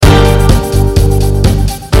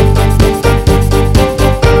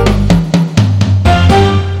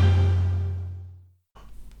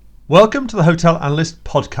Welcome to the Hotel Analyst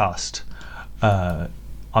podcast.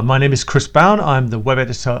 My name is Chris Bown. I'm the web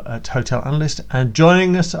editor at Hotel Analyst, and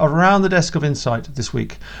joining us around the desk of Insight this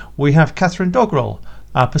week, we have Catherine Dogrell,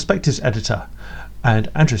 our Perspectives editor, and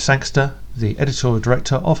Andrew Sangster, the editorial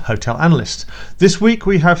director of Hotel Analyst. This week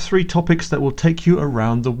we have three topics that will take you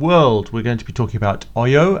around the world. We're going to be talking about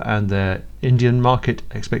Oyo and their Indian market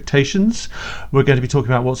expectations. We're going to be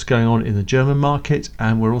talking about what's going on in the German market,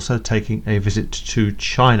 and we're also taking a visit to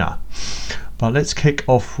China. But let's kick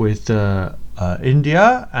off with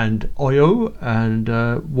India and Oyo and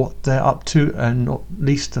what they're up to, and not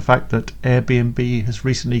least the fact that Airbnb has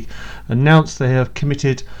recently announced they have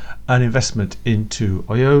committed an investment into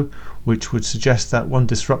Oyo, which would suggest that one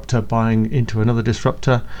disruptor buying into another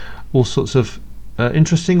disruptor. All sorts of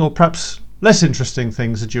interesting, or perhaps less interesting,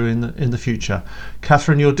 things are due in the future.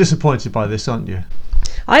 Catherine, you're disappointed by this, aren't you?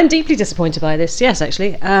 I'm deeply disappointed by this, yes,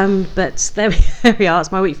 actually. But there we are.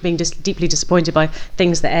 It's my week for being deeply disappointed by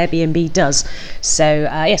things that Airbnb does. So,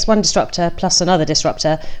 yes, one disruptor plus another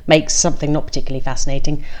disruptor makes something not particularly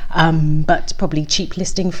fascinating, but probably cheap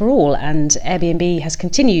listing for all. And Airbnb has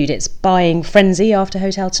continued its buying frenzy after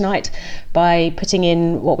Hotel Tonight by putting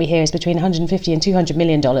in what we hear is between $150 and $200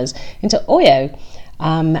 million into Oyo.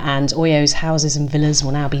 And Oyo's houses and villas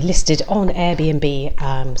will now be listed on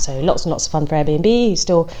Airbnb. So lots and lots of fun for Airbnb, who's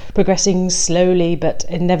still progressing slowly but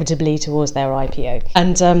inevitably towards their IPO.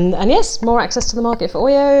 And yes, more access to the market for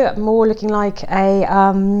Oyo, more looking like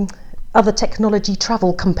a other technology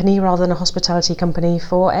travel company rather than a hospitality company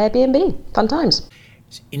for Airbnb. Fun times.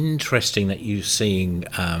 It's interesting that you're seeing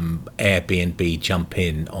Airbnb jump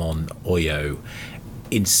in on Oyo.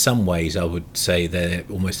 In some ways, I would say they're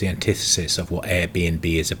almost the antithesis of what Airbnb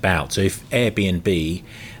is about. So if Airbnb,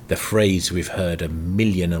 the phrase we've heard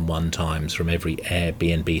 1,000,001 times from every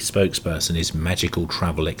Airbnb spokesperson, is magical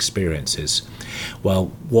travel experiences,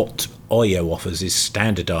 well, what Oyo offers is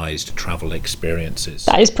standardised travel experiences.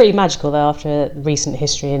 That is pretty magical, though, after recent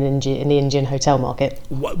history in the Indian hotel market.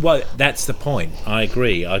 Well, that's the point. I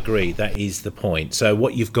agree. That is the point. So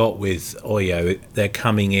what you've got with Oyo, they're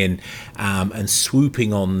coming in and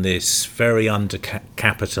swooping on this very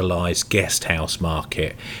undercapitalised guest house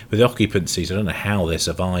market with occupancies. I don't know how they're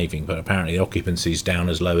surviving, but apparently the occupancy is down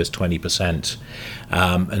as low as 20%.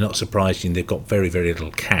 And not surprisingly, they've got very, very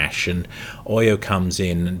little cash. And Oyo comes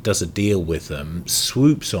in and does a deal with them,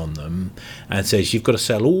 swoops on them and says, you've got to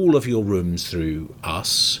sell all of your rooms through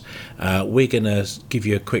us. We're going to give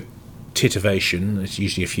you a quick titivation. It's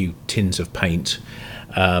usually a few tins of paint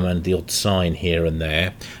and the odd sign here and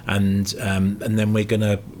there. And then we're going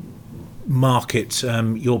to market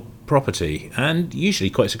your property, and usually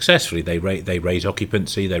quite successfully. They raise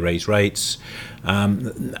occupancy, they raise rates,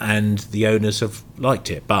 and the owners have liked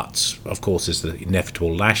it. But of course, there's the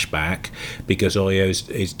inevitable lashback because Oyo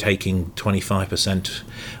is taking 25%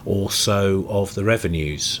 or so of the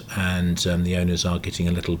revenues, and the owners are getting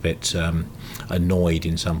a little bit annoyed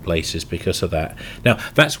in some places because of that. Now,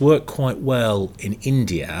 that's worked quite well in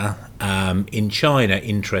India. In China,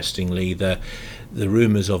 interestingly, the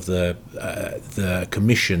rumours of the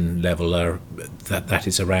commission level are that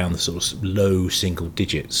is around the sort of low single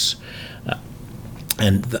digits,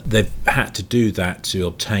 and they've had to do that to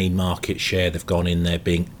obtain market share. They've gone in there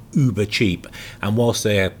being uber cheap, and whilst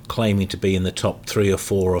they're claiming to be in the top 3 or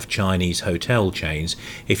 4 of Chinese hotel chains,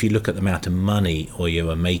 if you look at the amount of money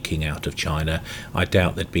Oyo are making out of China, I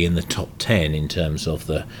doubt they'd be in the top 10 in terms of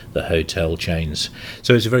the hotel chains.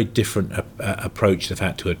 So it's a very different approach they've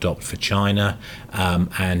had to adopt for China,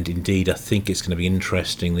 and indeed I think it's going to be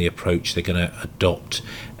interesting the approach they're going to adopt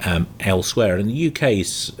elsewhere. And the UK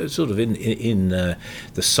is sort of in the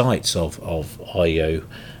sights of Oyo.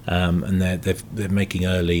 And they're making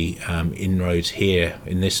early inroads here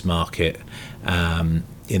in this market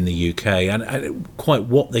in the UK, and quite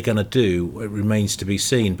what they're going to do remains to be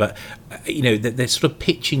seen. But they're sort of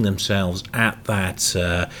pitching themselves at that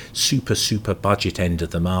super budget end of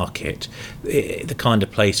the market, the kind of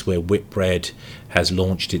place where Whitbread has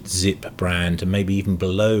launched its Zip brand, and maybe even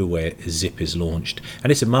below where Zip is launched.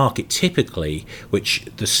 And it's a market typically which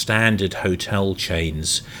the standard hotel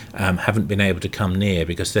chains haven't been able to come near,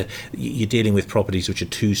 because you're dealing with properties which are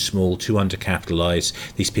too small, too undercapitalised.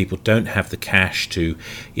 These people don't have the cash to,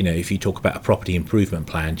 if you talk about a property improvement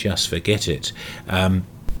plan, just forget it.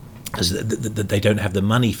 They don't have the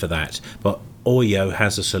money for that. But Oyo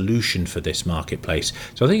has a solution for this marketplace.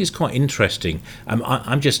 So I think it's quite interesting.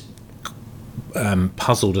 I'm just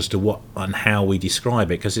puzzled as to what and how we describe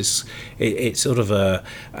it, because it's sort of a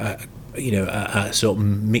sort of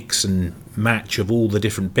mix and match of all the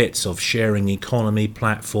different bits of sharing economy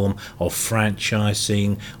platform, of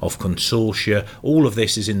franchising, of consortia. All of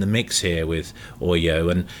this is in the mix here with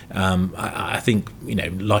Oyo, and I think,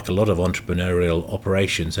 like a lot of entrepreneurial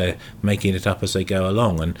operations, they're making it up as they go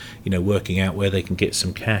along, and working out where they can get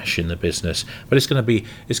some cash in the business. But it's going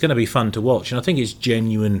to be fun to watch, and I think it's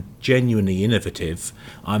genuinely innovative.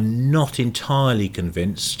 I'm not entirely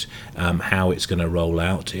convinced how it's going to roll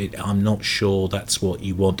out. I'm not sure that's what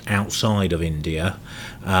you want outside of India,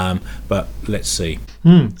 but let's see.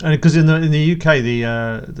 And because in the UK,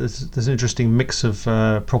 there's an interesting mix of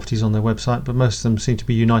properties on their website, but most of them seem to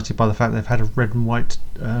be united by the fact they've had a red and white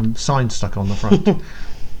sign stuck on the front.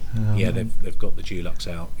 They've got the Dulux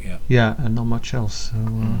out. And not much else.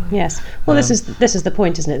 So, yes. Well, this is the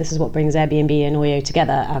point, isn't it? This is what brings Airbnb and Oyo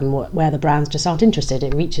together, and where the brands just aren't interested.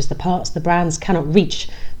 It reaches the parts the brands cannot reach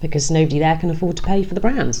because nobody there can afford to pay for the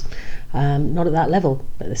brands. Not at that level,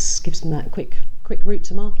 but this gives them that quick route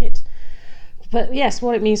to market. But yes,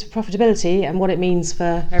 what it means for profitability and what it means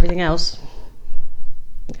for everything else,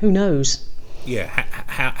 who knows?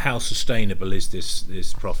 How sustainable is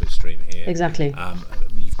this profit stream here? Exactly.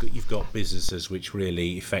 You've got businesses which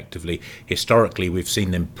really effectively, historically, we've seen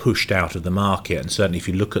them pushed out of the market, and certainly if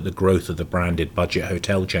you look at the growth of the branded budget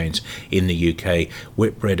hotel chains in the UK,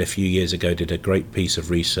 Whitbread a few years ago did a great piece of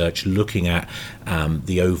research looking at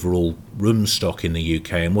the overall room stock in the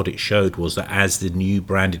UK, and what it showed was that as the new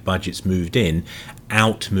branded budgets moved in,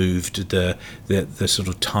 outmoved the sort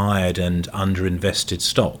of tired and underinvested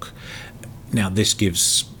stock. Now, this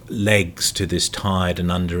gives legs to this tired and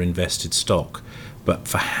underinvested stock, but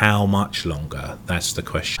for how much longer? That's the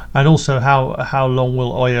question. And also, how long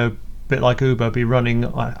will Oyo, a bit like Uber, be running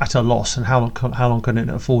at a loss, and how long can it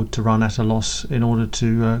afford to run at a loss in order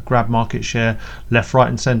to grab market share left, right,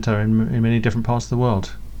 and centre in many different parts of the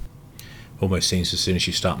world? Almost seems as soon as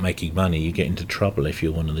you start making money, you get into trouble if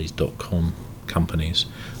you're one of these .com companies.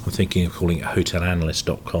 I'm thinking of calling it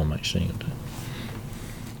hotelanalyst.com, actually.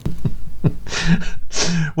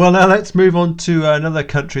 Well, now let's move on to another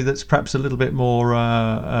country that's perhaps a little bit more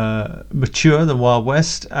mature than Wild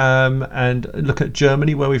West, and look at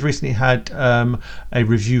Germany, where we've recently had a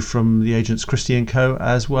review from the agents Christie & Co,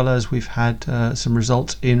 as well as we've had some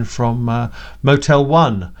results in from Motel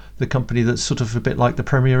One, the company that's sort of a bit like the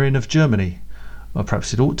Premier Inn of Germany. Or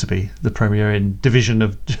perhaps it ought to be the Premier Inn division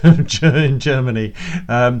of in Germany.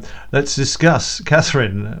 Let's discuss,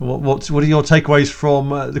 Catherine. What are your takeaways from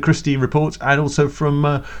the Christie report, and also from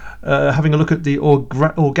having a look at the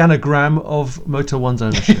organogram of Motel One's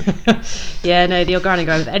ownership? The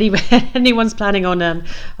organogram. If anyone's planning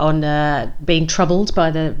on being troubled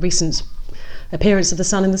by the recent appearance of the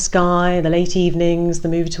sun in the sky, the late evenings, the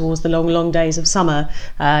move towards the long days of summer,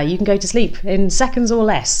 you can go to sleep in seconds or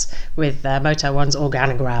less with Motel One's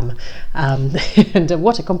organogram. And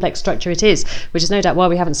what a complex structure it is, which is no doubt why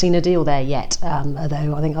we haven't seen a deal there yet,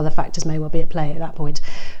 although I think other factors may well be at play at that point.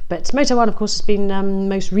 But Motel One, of course, has been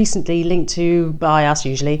most recently linked to, by us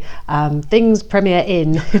usually, Things Premier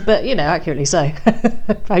Inn, but accurately so,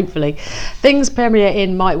 hopefully. Things Premier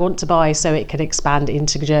Inn might want to buy so it can expand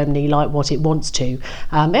into Germany like what it wants to. It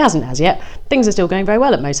hasn't as yet. Things are still going very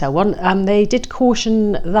well at Motel One. They did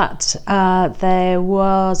caution that there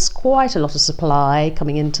was quite a lot of supply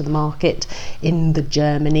coming into the market in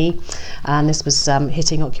Germany, and this was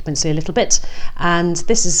hitting occupancy a little bit. And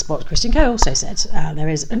this is what Christie & Co also said. There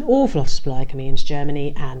is an awful lot of supply coming into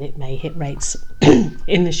Germany, and it may hit rates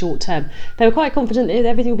in the short term. They were quite confident that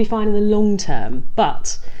everything will be fine in the long term,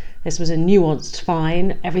 but this was a nuanced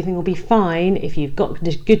fine. Everything will be fine if you've got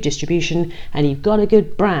good distribution and you've got a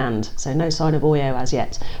good brand. So no sign of Oyo as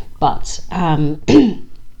yet. But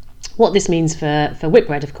what this means for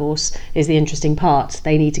Whitbread, of course, is the interesting part.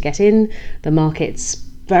 They need to get in. The market's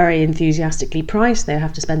very enthusiastically priced. They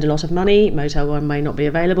have to spend a lot of money. Motel One may not be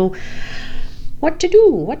available. What to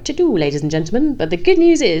do, ladies and gentlemen? But the good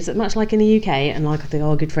news is that much like in the UK, and like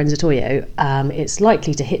our good friends at Oyo, it's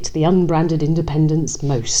likely to hit the unbranded independents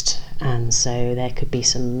most. And so there could be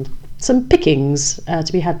some pickings to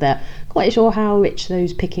be had there. Quite sure how rich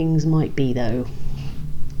those pickings might be, though.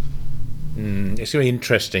 It's really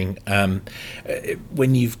interesting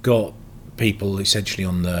when you've got people essentially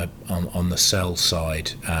on the sell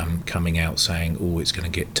side coming out saying, "Oh, it's going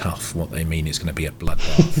to get tough." What they mean is going to be a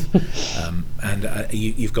bloodbath, and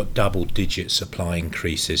you've got double-digit supply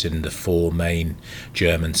increases in the four main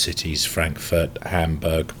German cities: Frankfurt,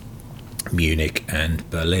 Hamburg, Munich and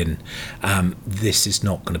Berlin. This is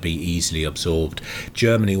not going to be easily absorbed.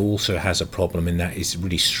 Germany also has a problem in that it's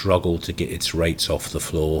really struggled to get its rates off the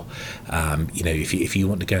floor. If you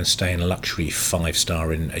want to go and stay in a luxury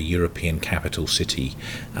 5-star in a European capital city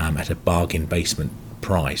at a bargain basement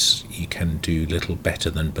price, you can do little better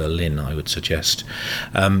than Berlin, I would suggest.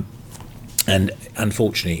 And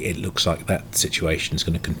unfortunately, it looks like that situation is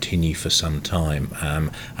going to continue for some time.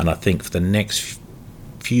 And I think for the next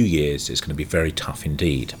few years it's going to be very tough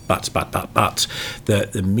indeed. But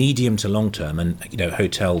the medium to long term, and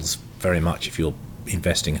hotels very much, if you're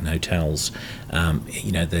investing in hotels,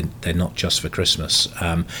 they're not just for Christmas.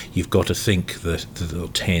 You've got to think the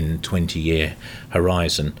 10-20 year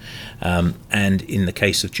horizon, and in the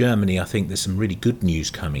case of Germany, I think there's some really good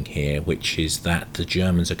news coming here, which is that the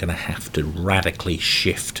Germans are going to have to radically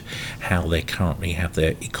shift how they currently have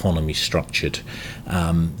their economy structured.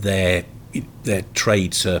 Their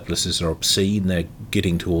trade surpluses are obscene. They're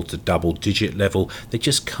getting towards the double-digit level. They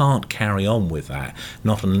just can't carry on with that.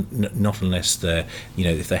 Not unless they're,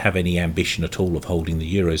 if they have any ambition at all of holding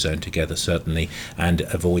the Eurozone together, certainly, and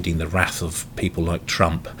avoiding the wrath of people like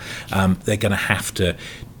Trump. They're going to have to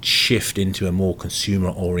shift into a more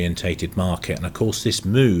consumer-orientated market, and of course this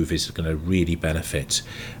move is going to really benefit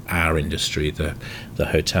our industry, the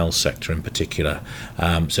hotel sector in particular.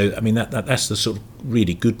 So I mean that's the sort of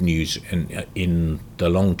really good news in the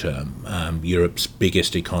long term. Europe's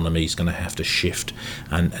biggest economy is going to have to shift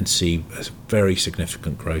and see a very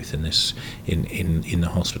significant growth in this in the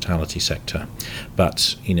hospitality sector,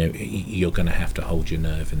 but you're going to have to hold your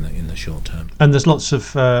nerve in the short term. And there's lots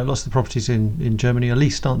of the properties in Germany are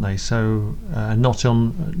leased, aren't they? So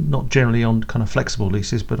not generally on kind of flexible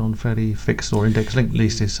leases, but on fairly fixed or index-linked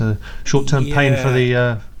leases. So short-term pain for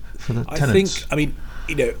the tenants.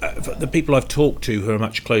 The people I've talked to who are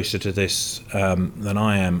much closer to this than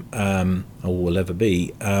I am, or will ever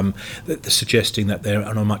be, they're suggesting that they're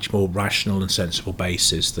on a much more rational and sensible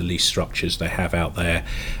basis, the lease structures they have out there.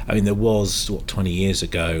 I mean, there was, 20 years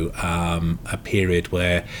ago, a period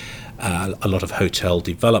where a lot of hotel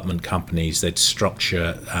development companies, they'd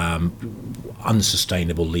structure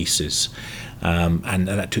unsustainable leases, and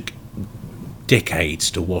that took decades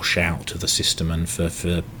to wash out of the system, and for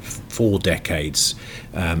 4 decades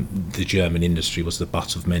the German industry was the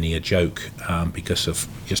butt of many a joke because of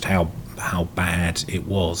just how bad it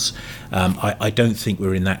was. I don't think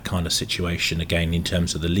we're in that kind of situation again in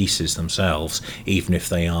terms of the leases themselves, even if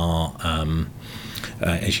they are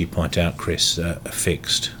as you point out, Chris,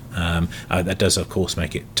 fixed. That does of course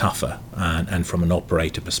make it tougher, and from an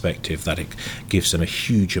operator perspective that it gives them a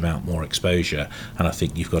huge amount more exposure, and I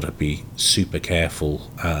think you've got to be super careful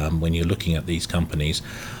when you're looking at these companies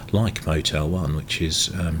like Motel One, which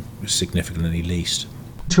is significantly leased.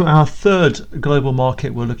 To our third global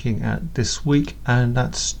market we're looking at this week, and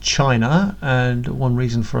that's China. And one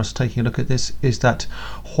reason for us taking a look at this is that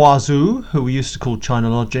Huazhu, who we used to call China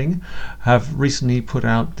Lodging, have recently put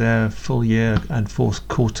out their full year and fourth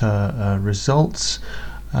quarter results.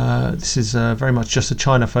 This is very much just a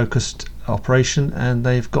China focused operation, and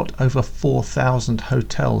they've got over 4,000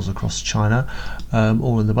 hotels across China,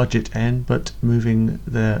 all in the budget end, but moving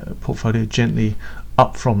their portfolio gently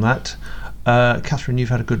up from that. Catherine, you've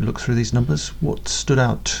had a good look through these numbers. What stood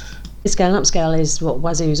out? Scale and upscale is what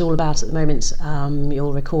Huazhu is all about at the moment.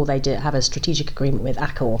 You'll recall they did have a strategic agreement with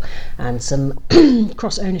Accor and some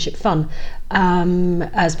cross-ownership fun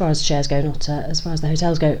as far as shares go, not as far as the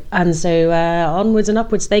hotels go. And so onwards and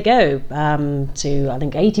upwards they go to, I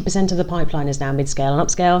think, 80% of the pipeline is now mid-scale and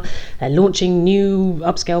upscale. They're launching new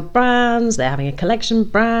upscale brands. They're having a collection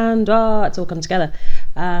brand. It's all come together.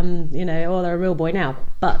 They're a real boy now.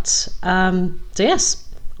 But, so yes,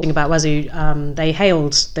 about Huazhu, they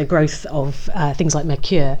hailed the growth of things like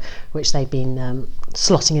Mercure, which they've been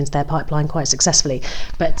slotting into their pipeline quite successfully.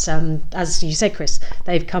 But as you said, Chris,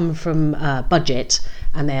 they've come from budget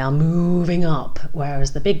and they are moving up,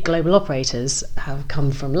 whereas the big global operators have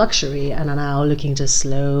come from luxury and are now looking to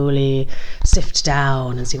slowly sift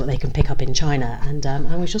down and see what they can pick up in China.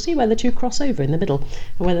 And we shall see where the two cross over in the middle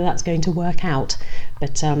and whether that's going to work out.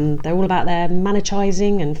 But they're all about their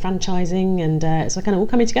managing and franchising, and it's kind of all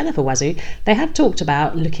coming together for Huazhu. They had talked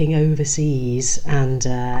about looking overseas, and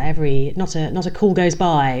not a call goes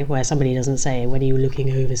by where somebody doesn't say, when are you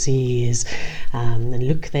looking overseas? And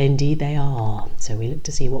look, indeed they are. So we look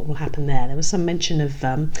to see what will happen there. There was some mention of, I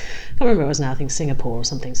can't remember what it was now, I think Singapore or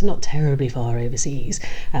something, so not terribly far overseas.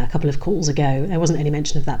 A couple of calls ago, there wasn't any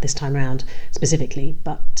mention of that this time round specifically,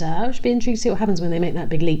 but I should be intrigued to see what happens when they make that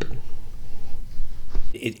big leap.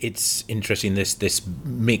 It's interesting, this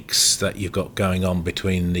mix that you've got going on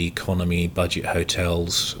between the economy budget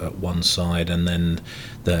hotels at one side and then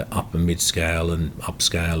the upper mid-scale and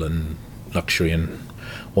upscale and luxury and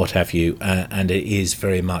what have you, and it is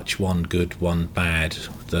very much one good, one bad,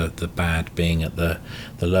 the bad being at the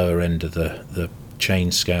lower end of the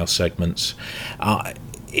chain scale segments.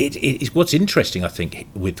 What's interesting, I think,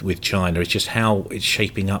 with China is just how it's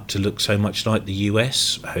shaping up to look so much like the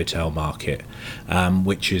US hotel market,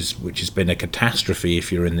 which has been a catastrophe if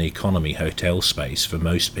you're in the economy hotel space for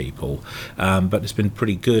most people, but it's been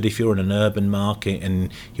pretty good if you're in an urban market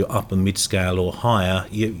and you're upper mid-scale or higher.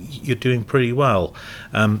 You're doing pretty well.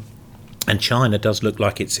 And China does look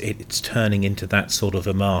like it's turning into that sort of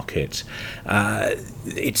a market.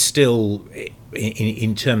 It's still,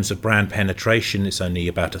 in terms of brand penetration, it's only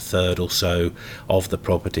about a third or so of the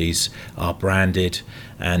properties are branded,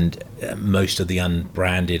 and most of the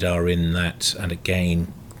unbranded are in that, and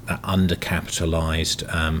again,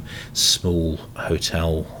 undercapitalized small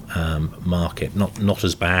hotel market. Not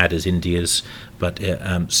as bad as India's, but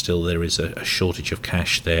still there is a shortage of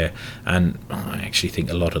cash there, and I actually think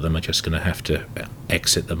a lot of them are just going to have to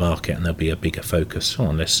exit the market, and there'll be a bigger focus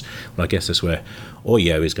on this. Well, I guess that's where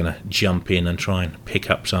Oyo is going to jump in and try and pick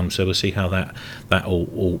up some, so we'll see how that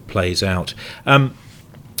all plays out.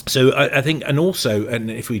 So I think, and also, and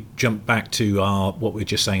if we jump back to what we were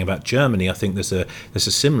just saying about Germany, I think there's a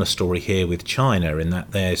similar story here with China, in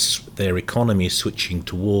that their economy is switching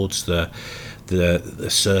towards the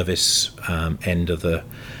service end of the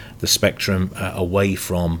spectrum, away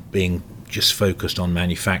from being just focused on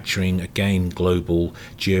manufacturing. Again, global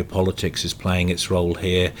geopolitics is playing its role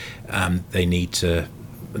here. They need to.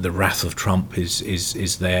 The wrath of Trump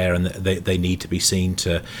is there, and they need to be seen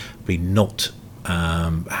to be not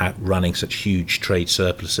running such huge trade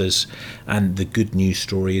surpluses. And the good news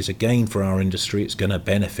story is, again, for our industry, it's going to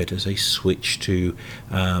benefit as they switch to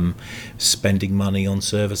spending money on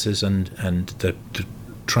services, and the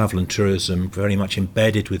travel and tourism very much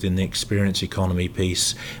embedded within the experience economy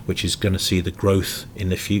piece, which is going to see the growth in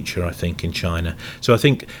the future, I think, in China. So I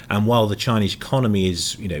think, and while the Chinese economy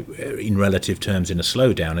is, in relative terms in a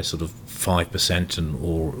slowdown, it's sort of 5%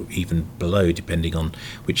 or even below, depending on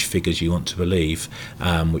which figures you want to believe,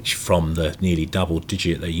 which from the nearly double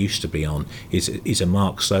digit they used to be on is a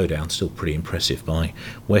marked slowdown, still pretty impressive by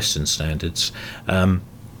Western standards.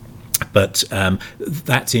 But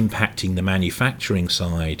that's impacting the manufacturing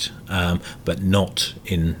side, but not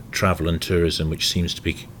in travel and tourism, which seems to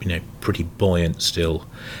be pretty buoyant still.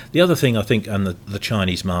 The other thing I think on the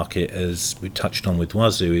Chinese market, as we touched on with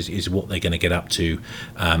Huazhu, is what they're going to get up to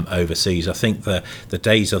overseas. I think the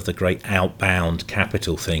days of the great outbound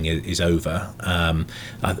capital thing is over.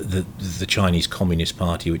 The Chinese Communist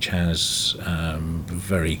Party, which has a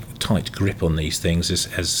very tight grip on these things,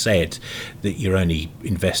 has said that you're only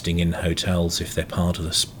investing in hotels if they're part of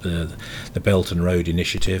the Belt and Road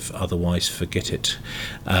Initiative, otherwise forget it.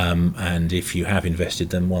 And if you have invested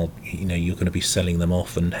them, well, you're going to be selling them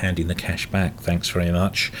off and handing the cash back, thanks very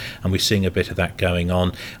much. And we're seeing a bit of that going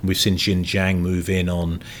on. And we've seen Xinjiang move in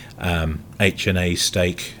on H&A's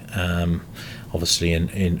stake, obviously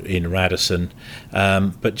in Radisson,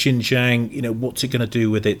 but Xinjiang, what's it going to do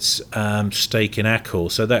with its stake in Accor?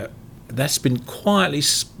 So that's been quietly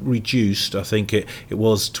reduced. I think it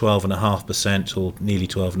was 12.5% or nearly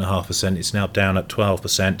 12.5%. It's now down at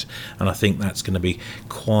 12%, and I think that's going to be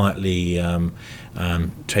quietly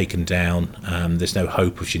taken down. There's no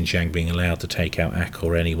hope of Xinjiang being allowed to take out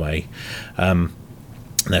Accor anyway.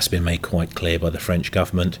 That's been made quite clear by the French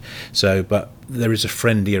government. So, but there is a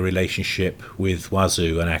friendlier relationship with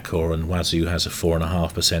Huazhu and Accor, and Huazhu has a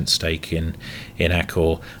 4.5% stake in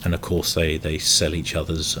Accor, and of course they sell each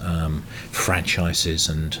other's franchises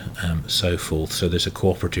and so forth. So there's a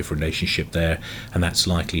cooperative relationship there, and that's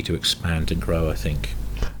likely to expand and grow, I think.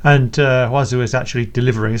 And Huazhu is actually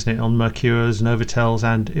delivering, isn't it, on Mercure's, Novotels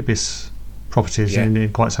and Ibis properties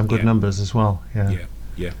in quite some good numbers as well.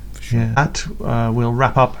 Yeah, for sure. That will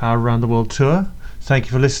wrap up our Around the World tour. Thank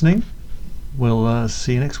you for listening. We'll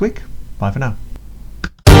see you next week. Bye for now.